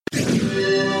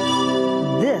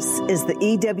This is the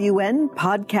EWN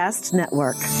Podcast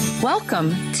Network.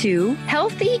 Welcome to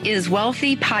Healthy is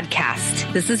Wealthy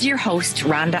podcast. This is your host,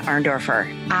 Rhonda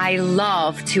Arndorfer. I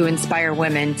love to inspire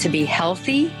women to be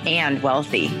healthy and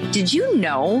wealthy. Did you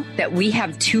know that we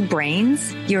have two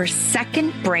brains? Your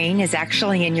second brain is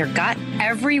actually in your gut.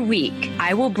 Every week,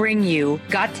 I will bring you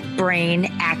gut-brain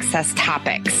access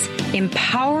topics,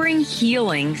 empowering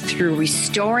healing through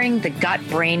restoring the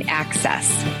gut-brain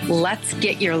axis. Let's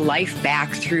get your life back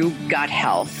through gut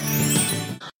health.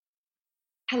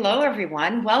 Hello,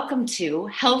 everyone. Welcome to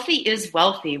Healthy is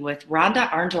Wealthy with Rhonda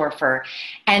Arndorfer.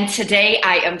 And today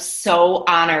I am so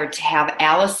honored to have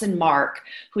Allison-Mark,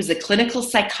 who's a clinical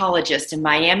psychologist in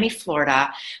Miami,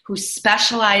 Florida, who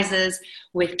specializes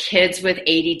with kids with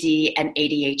ADD and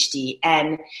ADHD.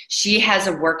 And she has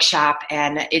a workshop,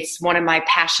 and it's one of my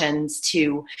passions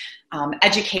to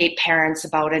educate parents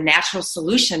about a natural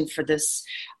solution for this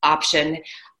option.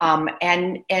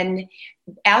 And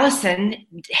Allison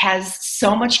has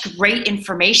so much great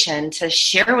information to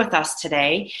share with us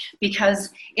today, because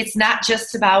it's not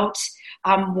just about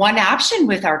one option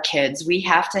with our kids. We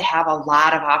have to have a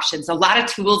lot of options, a lot of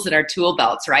tools in our tool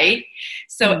belts, right?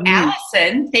 So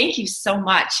Allison, thank you so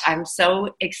much. I'm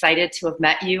so excited to have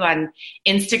met you on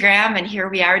Instagram, and here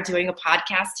we are doing a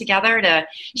podcast together to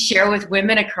share with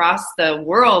women across the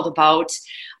world about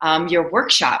your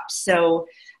workshop. So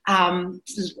can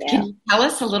you tell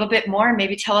us a little bit more, and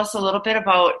maybe tell us a little bit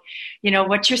about,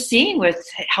 what you're seeing with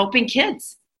helping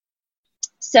kids?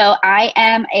 So I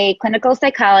am a clinical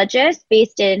psychologist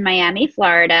based in Miami,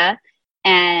 Florida,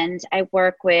 and I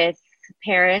work with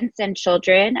parents and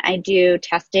children. I do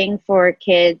testing for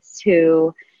kids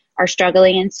who are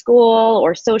struggling in school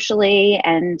or socially,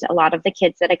 and a lot of the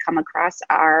kids that I come across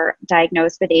are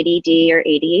diagnosed with ADD or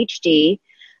ADHD.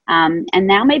 And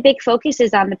now my big focus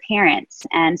is on the parents.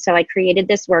 And so I created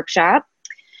this workshop.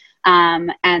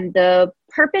 And the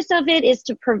purpose of it is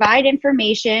to provide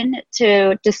information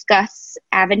to discuss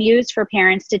avenues for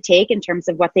parents to take in terms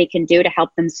of what they can do to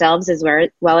help themselves as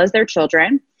well as their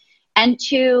children, and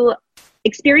to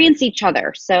experience each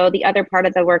other. So the other part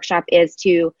of the workshop is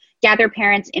to gather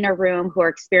parents in a room who are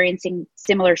experiencing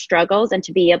similar struggles and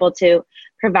to be able to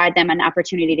provide them an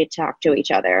opportunity to talk to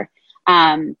each other.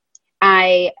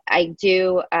 I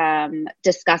do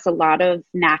discuss a lot of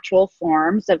natural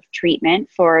forms of treatment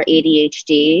for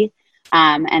ADHD.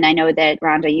 And I know that,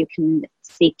 Rhonda, you can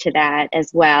speak to that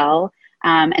as well.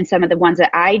 And some of the ones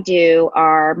that I do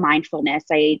are mindfulness.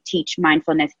 I teach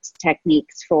mindfulness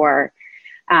techniques for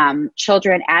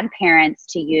children and parents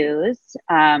to use.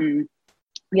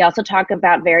 We also talk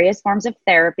about various forms of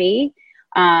therapy,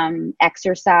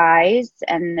 exercise.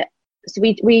 And so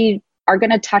we are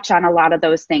going to touch on a lot of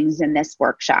those things in this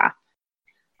workshop.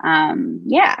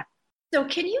 So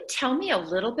can you tell me a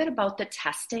little bit about the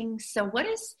testing? So what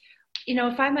is,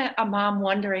 if I'm a mom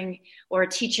wondering, or a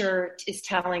teacher is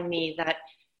telling me that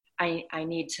I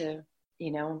need to,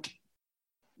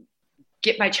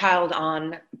 get my child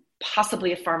on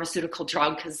possibly a pharmaceutical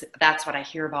drug, because that's what I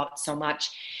hear about so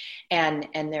much, and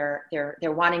they're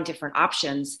wanting different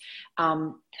options.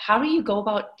 How do you go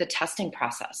about the testing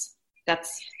process?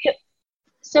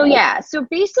 So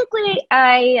basically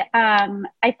I find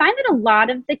that a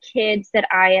lot of the kids that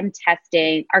I am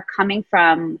testing are coming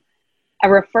from a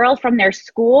referral from their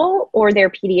school or their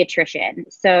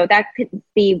pediatrician. So that could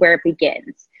be where it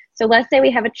begins. So let's say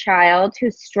we have a child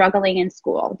who's struggling in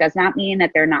school. It does not mean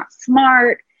that they're not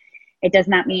smart. It does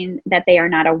not mean that they are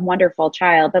not a wonderful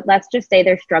child, but let's just say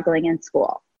they're struggling in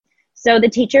school. So the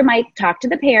teacher might talk to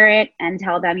the parent and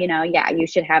tell them, you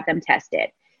should have them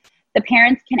tested. The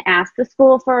parents can ask the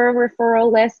school for a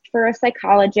referral list for a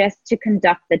psychologist to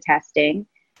conduct the testing.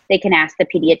 They can ask the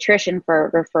pediatrician for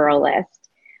a referral list.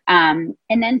 And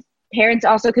then parents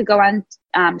also could go on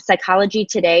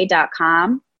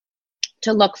psychologytoday.com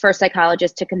to look for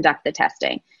psychologists to conduct the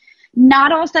testing.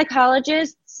 Not all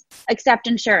psychologists accept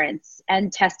insurance,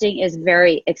 and testing is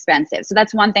very expensive. So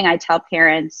that's one thing I tell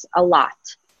parents a lot.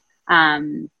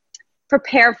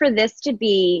 Prepare for this to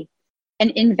be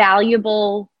an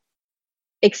invaluable,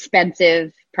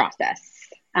 expensive process.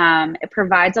 It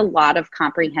provides a lot of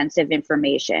comprehensive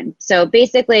information. So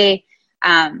basically,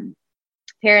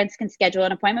 parents can schedule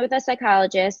an appointment with a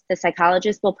psychologist. The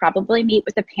psychologist will probably meet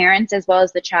with the parents as well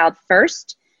as the child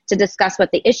first to discuss what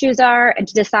the issues are and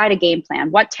to decide a game plan.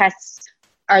 What tests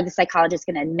are the psychologist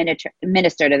going to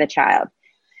administer to the child?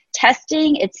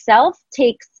 Testing itself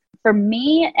takes, for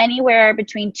me, anywhere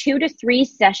between 2 to 3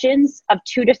 sessions of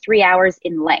 2 to 3 hours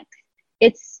in length.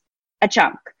 It's a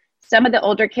chunk. Some of the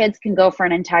older kids can go for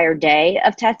an entire day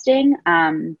of testing,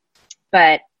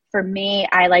 but for me,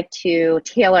 I like to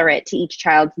tailor it to each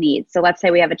child's needs. So let's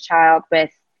say we have a child with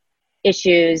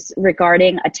issues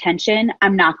regarding attention.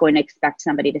 I'm not going to expect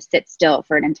somebody to sit still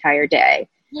for an entire day.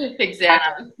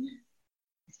 Exactly.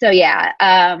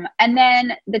 And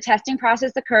then the testing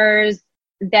process occurs.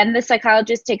 Then the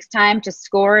psychologist takes time to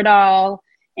score it all,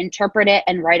 interpret it,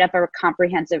 and write up a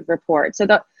comprehensive report. So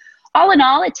all in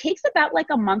all, it takes about like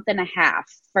a month and a half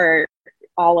for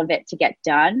all of it to get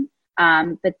done.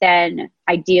 But then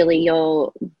ideally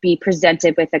you'll be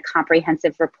presented with a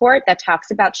comprehensive report that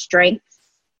talks about strengths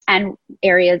and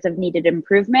areas of needed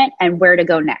improvement and where to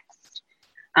go next.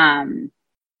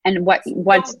 And what's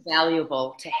so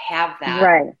valuable to have that.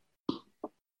 Right.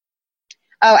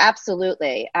 Oh,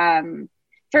 absolutely.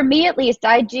 For me, at least,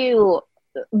 I do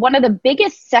one of the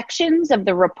biggest sections of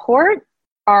the report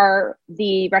are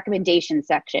the recommendation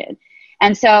section.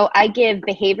 And so I give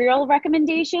behavioral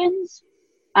recommendations.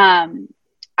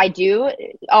 I do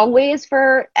always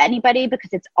for anybody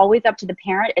because it's always up to the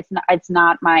parent. It's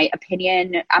not my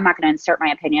opinion. I'm not going to insert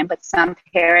my opinion, but some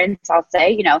parents, I'll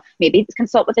say, maybe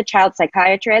consult with a child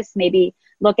psychiatrist, maybe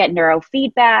look at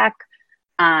neurofeedback.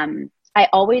 I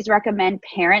always recommend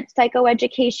parent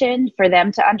psychoeducation for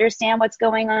them to understand what's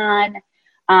going on.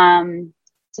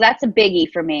 So that's a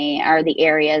biggie for me, are the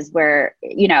areas where,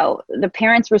 the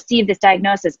parents receive this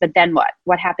diagnosis, but then what?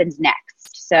 What happens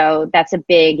next? So that's a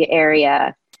big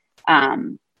area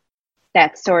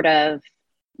that's sort of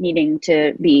needing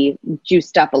to be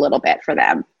juiced up a little bit for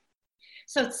them.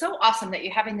 So it's so awesome that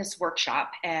you're having this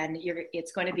workshop, and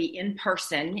it's going to be in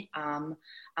person on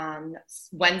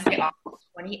Wednesday, August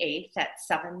 28th at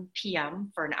 7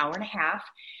 p.m. for an hour and a half.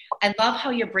 I love how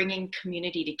you're bringing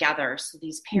community together so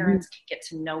these parents can get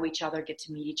to know each other, get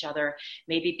to meet each other,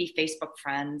 maybe be Facebook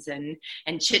friends and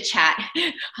chit chat.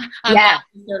 Yeah.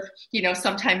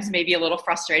 Sometimes maybe a little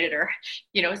frustrated or,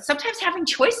 sometimes having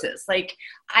choices. Like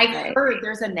I've heard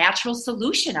there's a natural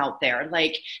solution out there.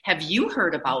 Like, have you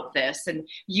heard about this? And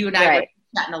you and I were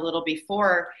chatting a little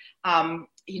before,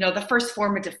 the first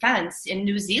form of defense in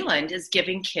New Zealand is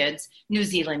giving kids New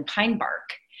Zealand pine bark.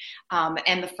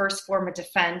 And the first form of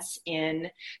defense in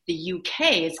the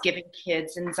UK is giving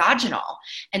kids exogenol.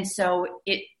 And so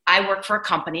I work for a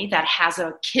company that has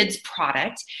a kids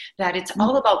product that it's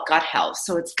all about gut health.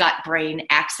 So it's gut brain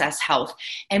access health.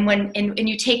 And when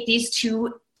you take these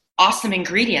two awesome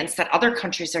ingredients that other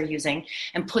countries are using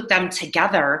and put them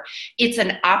together, it's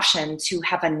an option to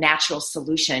have a natural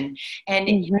solution.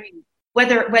 And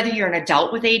whether you're an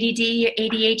adult with ADD,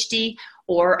 ADHD,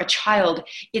 or a child,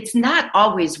 it's not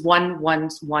always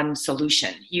one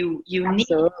solution. You need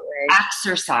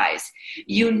exercise.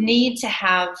 You need to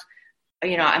have,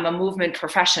 I'm a movement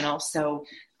professional, so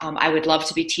I would love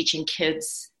to be teaching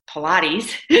kids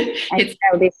Pilates. That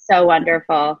would be so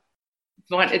wonderful.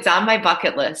 It's on my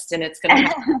bucket list, and it's going to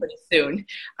happen pretty soon.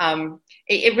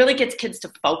 It really gets kids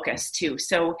to focus too.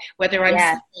 So whether I'm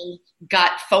saying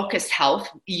gut focus health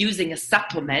using a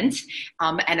supplement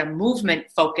and a movement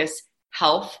focus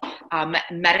health,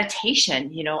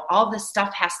 meditation, all this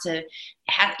stuff has to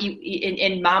have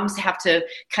and moms have to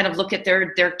kind of look at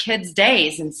their kids'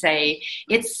 days and say,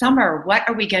 it's summer. What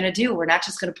are we going to do? We're not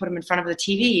just going to put them in front of the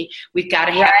TV. We've got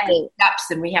to have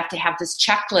steps, and we have to have this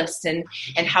checklist, and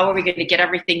how are we going to get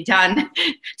everything done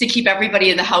to keep everybody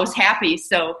in the house happy?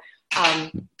 So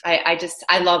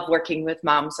I love working with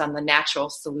moms on the natural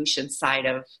solution side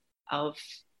of ADD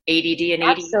and ADHD.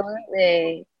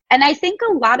 Absolutely. And I think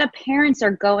a lot of parents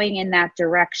are going in that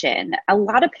direction. A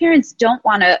lot of parents don't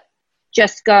want to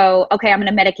just go, okay, I'm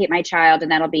going to medicate my child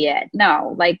and that'll be it.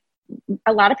 No, like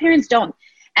a lot of parents don't.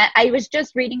 And I was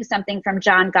just reading something from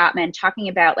John Gottman talking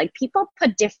about like people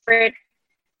put different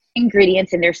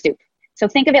ingredients in their soup. So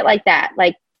think of it like that.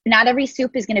 Like not every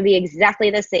soup is going to be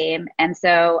exactly the same. And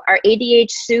so our ADHD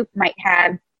soup might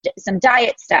have some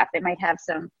diet stuff. It might have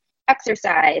some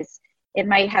exercise. It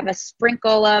might have a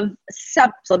sprinkle of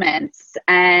supplements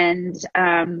and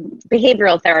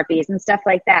behavioral therapies and stuff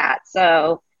like that.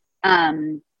 So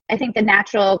I think the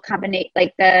natural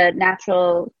the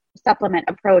natural supplement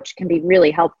approach can be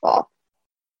really helpful.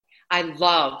 I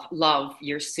love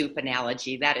your soup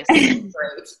analogy. That is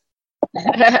great.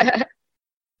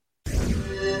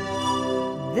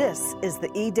 This is the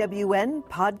EWN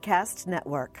Podcast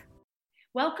Network.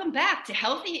 Welcome back to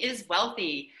Healthy is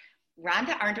Wealthy.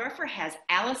 Rhonda Arndorfer has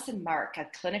Allison-Mark, a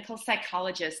clinical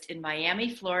psychologist in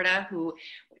Miami, Florida, who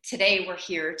today we're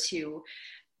here to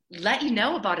let you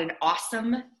know about an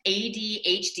awesome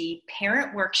ADHD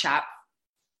parent workshop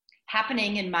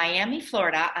happening in Miami,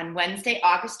 Florida on Wednesday,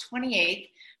 August 28th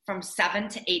from 7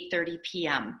 to 8:30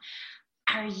 p.m.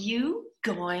 are you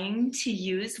going to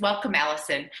use, welcome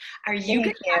Allison, are you Thank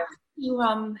going you.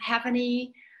 to have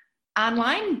any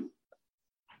online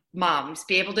moms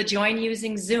be able to join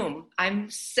using Zoom? I'm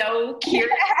so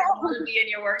curious. I want to be in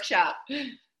your workshop.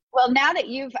 Well, now that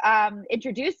you've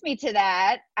introduced me to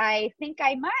that, I think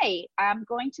I might. I'm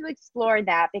going to explore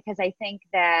that because I think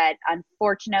that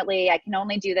unfortunately I can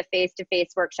only do the face-to-face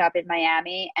workshop in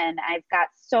Miami, and I've got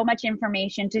so much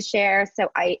information to share. So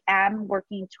I am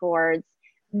working towards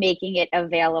making it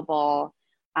available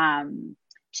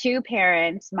to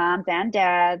parents, moms and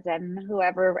dads, and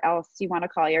whoever else you want to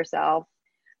call yourself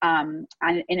in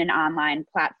an online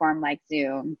platform like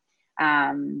Zoom.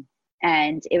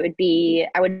 And it would be,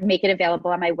 I would make it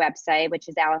available on my website, which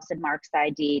is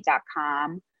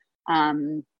ALISONMarksID.com.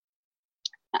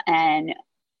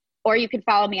 Or you could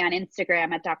follow me on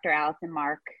Instagram at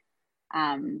Dr-Allison-Mark.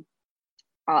 I'll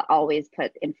always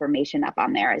put information up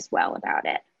on there as well about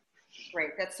it.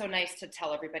 Great. That's so nice to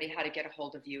tell everybody how to get a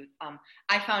hold of you.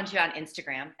 I found you on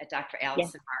Instagram at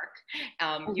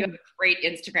Dr-Allison-Mark. You have a great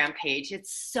Instagram page.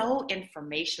 It's so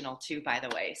informational too, by the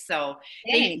way. So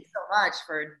thank you so much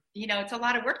for, it's a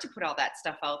lot of work to put all that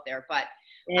stuff out there, but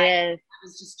I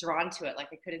was just drawn to it. Like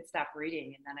I couldn't stop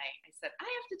reading. And then I said, I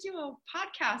have to do a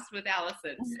podcast with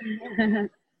Allison. So,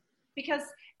 because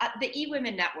the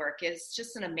eWomen Network is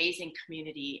just an amazing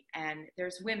community, and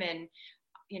there's women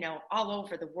all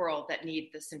over the world that need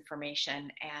this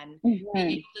information, and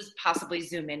maybe just possibly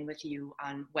Zoom in with you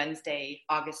on Wednesday,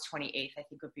 August 28th, I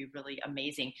think would be really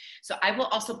amazing. So I will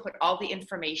also put all the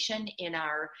information in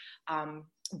our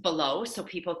below so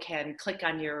people can click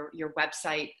on your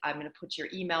website. I'm going to put your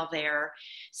email there.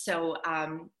 So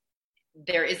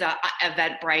there is a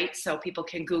Eventbrite, so people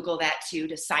can Google that too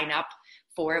to sign up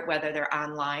for it, whether they're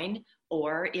online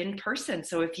or in person.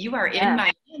 So if you are in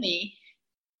Miami,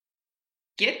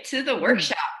 get to the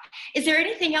workshop. Is there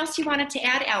anything else you wanted to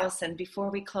add, Allison,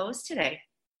 before we close today?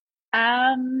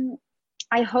 I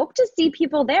hope to see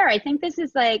people there. I think this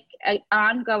is like an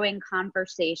ongoing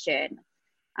conversation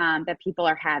that people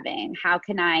are having. How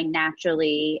can I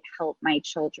naturally help my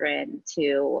children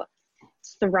to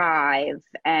thrive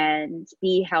and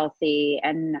be healthy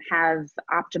and have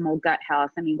optimal gut health?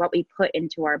 I mean, what we put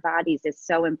into our bodies is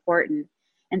so important.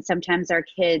 And sometimes our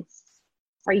kids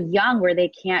are young where they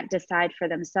can't decide for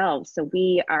themselves. So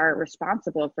we are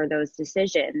responsible for those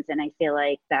decisions. And I feel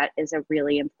like that is a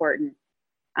really important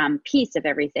piece of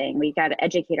everything. We got to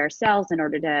educate ourselves in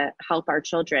order to help our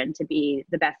children to be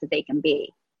the best that they can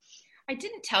be. I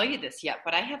didn't tell you this yet,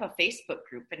 but I have a Facebook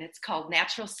group, and it's called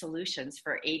Natural Solutions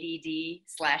for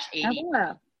ADD/ADD.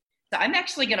 Oh. So I'm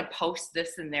actually going to post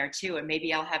this in there too, and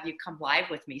maybe I'll have you come live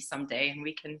with me someday, and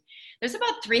there's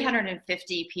about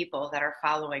 350 people that are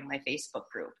following my Facebook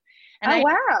group. And I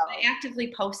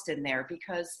actively post in there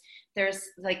because there's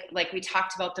like we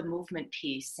talked about the movement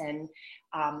piece and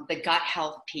the gut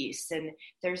health piece, and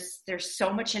there's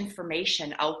so much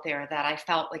information out there that I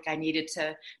felt like I needed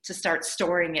to start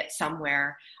storing it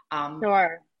somewhere.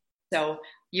 Sure. So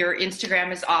your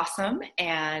Instagram is awesome,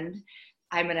 and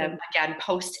I'm going to, again,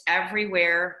 post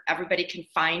everywhere everybody can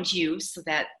find you so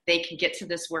that they can get to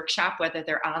this workshop, whether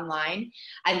they're online.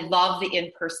 I love the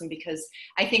in-person because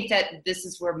I think that this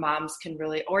is where moms can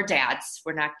really, or dads,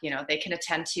 we're not, they can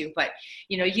attend to, but,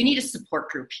 you need a support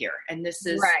group here. And this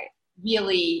is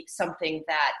really something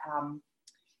that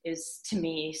is, to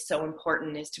me, so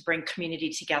important, is to bring community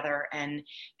together and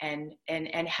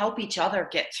help each other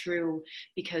get through,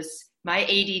 because my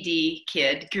ADD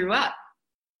kid grew up.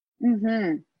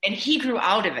 Mm-hmm. And he grew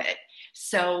out of it.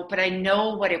 So, but I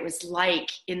know what it was like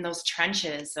in those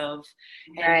trenches of,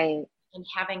 and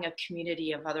having a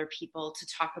community of other people to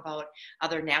talk about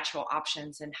other natural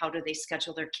options and how do they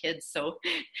schedule their kids so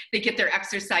they get their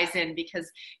exercise in,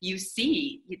 because can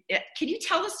you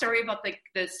tell the story about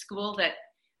the school that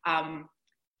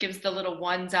gives the little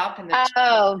ones up?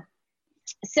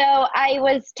 So I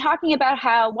was talking about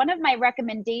how one of my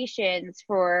recommendations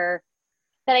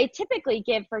that I typically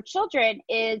give for children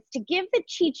is to give the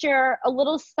teacher a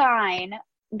little sign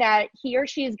that he or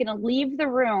she is going to leave the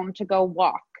room to go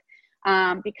walk.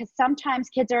 Because sometimes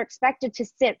kids are expected to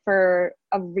sit for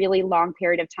a really long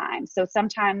period of time. So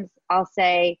sometimes I'll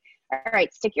say, all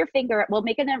right, stick your finger. We'll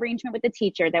make an arrangement with the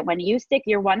teacher that when you stick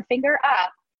your one finger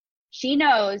up, she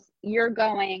knows you're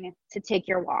going to take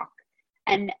your walk.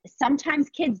 And sometimes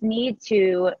kids need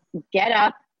to get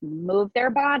up, move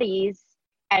their bodies.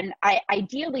 And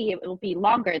ideally, it will be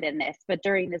longer than this, but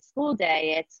during the school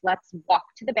day, it's let's walk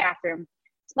to the bathroom,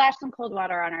 splash some cold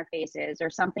water on our faces or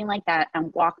something like that,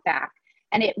 and walk back.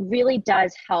 And it really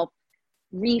does help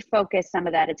refocus some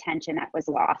of that attention that was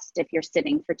lost if you're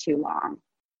sitting for too long.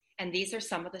 And these are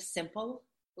some of the simple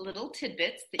little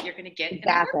tidbits that you're going to get.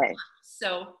 Exactly.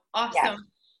 So awesome. Yes.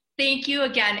 Thank you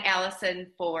again,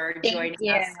 Allison, for joining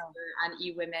you. us here on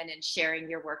eWomen and sharing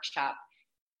your workshop.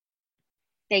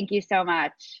 Thank you so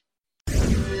much.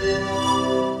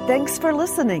 Thanks for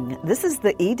listening. This is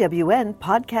the EWN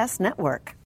Podcast Network.